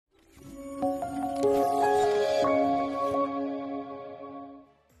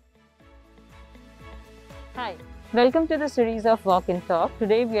Welcome to the series of Walk and Talk.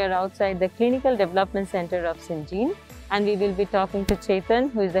 Today we are outside the Clinical Development Center of Syngene and we will be talking to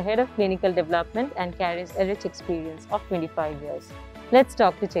Chetan, who is the Head of Clinical Development and carries a rich experience of 25 years. Let's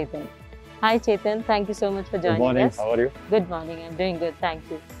talk to Chetan. Hi Chetan, thank you so much for joining us. Good morning, how are you? Good morning, I'm doing good, thank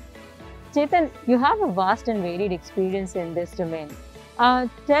you. Chetan, you have a vast and varied experience in this domain.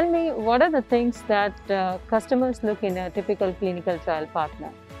 Tell me, what are the things that customers look in a typical clinical trial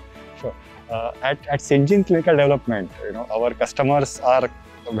partner? Sure. At Syngene Clinical Development, our customers are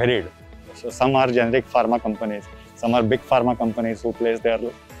varied. So some are generic pharma companies, some are big pharma companies who place their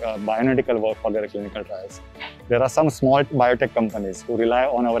bioanalytical work for their clinical trials. There are some small biotech companies who rely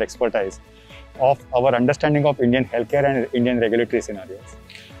on our expertise of our understanding of Indian healthcare and Indian regulatory scenarios.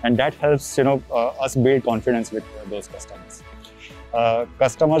 And that helps us build confidence with those customers.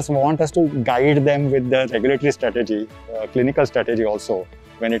 Customers want us to guide them with the regulatory strategy, clinical strategy also,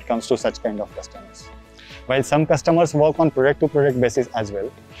 when it comes to such kind of customers. While some customers work on project-to-project basis as well,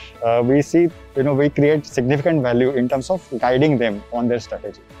 we see, we create significant value in terms of guiding them on their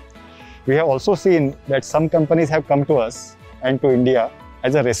strategy. We have also seen that some companies have come to us and to India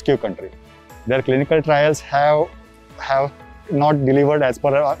as a rescue country. Their clinical trials have not delivered as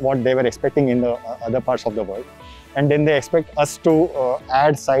per what they were expecting in the other parts of the world. And then they expect us to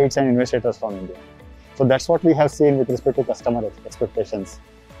add sites and investigators from India. So that's what we have seen with respect to customer expectations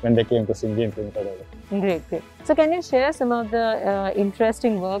when they came to Syngene Clinical Development. Great. So can you share some of the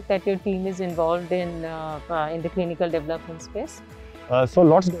interesting work that your team is involved in the clinical development space? So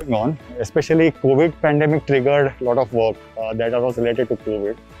lots going on, especially COVID pandemic triggered a lot of work that was related to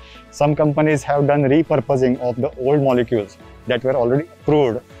COVID. Some companies have done repurposing of the old molecules that were already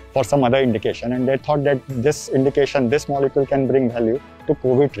approved for some other indication, and they thought that this indication, this molecule can bring value to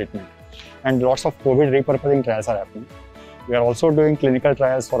COVID treatment. And lots of COVID repurposing trials are happening. We are also doing clinical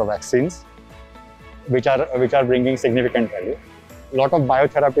trials for vaccines, which are bringing significant value. A lot of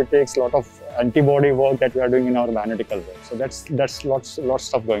biotherapeutics, lot of antibody work that we are doing in our bioanalytical work. So that's lots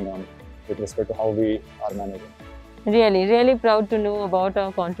stuff going on with respect to how we are managing. Really proud to know about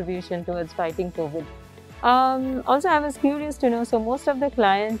our contribution towards fighting COVID. Also, I was curious to know, so most of the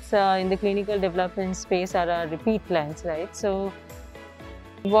clients in the clinical development space are our repeat clients, right? So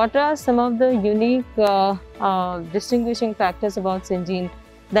what are some of the unique distinguishing factors about Syngene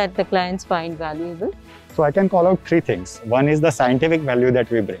that the clients find valuable? So I can call out three things. One is the scientific value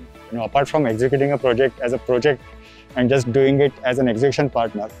that we bring. Apart from executing a project as a project and just doing it as an execution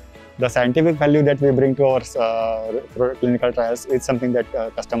partner, the scientific value that we bring to our clinical trials is something that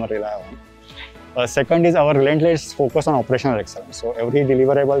customers rely on. Second is our relentless focus on operational excellence. So every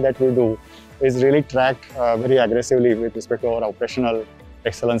deliverable that we do is really tracked very aggressively with respect to our operational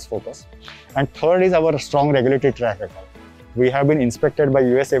excellence focus. And third is our strong regulatory track record. We have been inspected by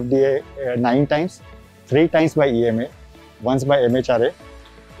US FDA 9 times, 3 times by EMA, once by MHRA,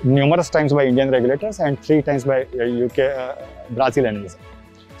 numerous times by Indian regulators, and 3 times by UK, Brazil and Visa.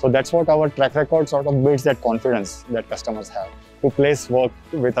 So that's what our track record sort of builds that confidence that customers have to place work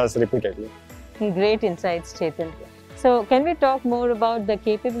with us repeatedly. Great insights, Chetan. So can we talk more about the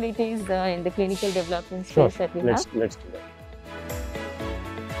capabilities in the clinical development space that we have? Let's do that.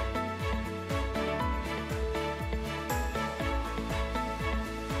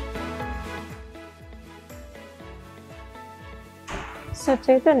 So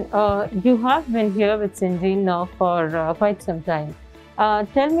Chetan, you have been here with Syngene now for quite some time.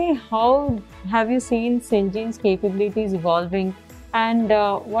 Tell me, how have you seen Syngene's capabilities evolving, and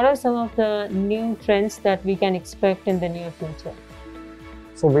what are some of the new trends that we can expect in the near future?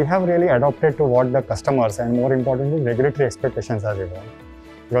 So we have really adapted to what the customers and more importantly regulatory expectations have evolved.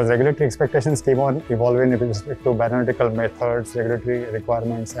 Because regulatory expectations keep on evolving with respect to bioanalytical methods, regulatory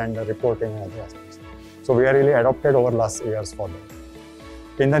requirements and reporting and other aspects. So we are really adapted over last years for that.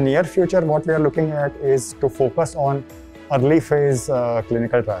 In the near future, what we are looking at is to focus on early phase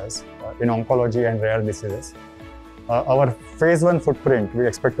clinical trials in oncology and rare diseases. Our phase 1 footprint, we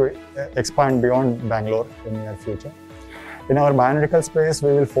expect to expand beyond Bangalore in the near future. In our bioanalytical space,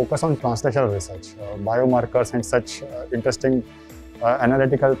 we will focus on translational research, biomarkers and such interesting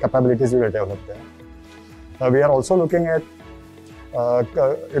analytical capabilities we will develop there. We are also looking at,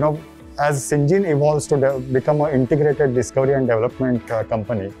 as Syngene evolves to become an integrated discovery and development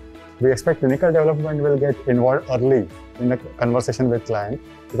company, we expect clinical development will get involved early in the conversation with clients,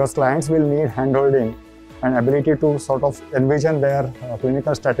 because clients will need handholding and ability to sort of envision their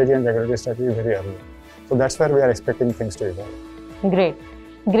clinical strategy and regulatory strategy very early. So that's where we are expecting things to evolve.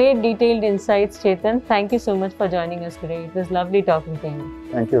 Great detailed insights, Chetan. Thank you so much for joining us today. It was lovely talking to you.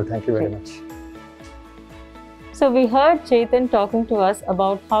 Thank you very much. So we heard Chetan talking to us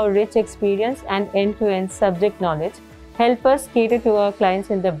about how rich experience and end-to-end subject knowledge help us cater to our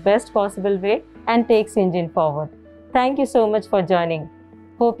clients in the best possible way and take Syngene forward. Thank you so much for joining.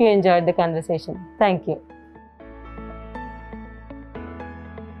 Hope you enjoyed the conversation. Thank you.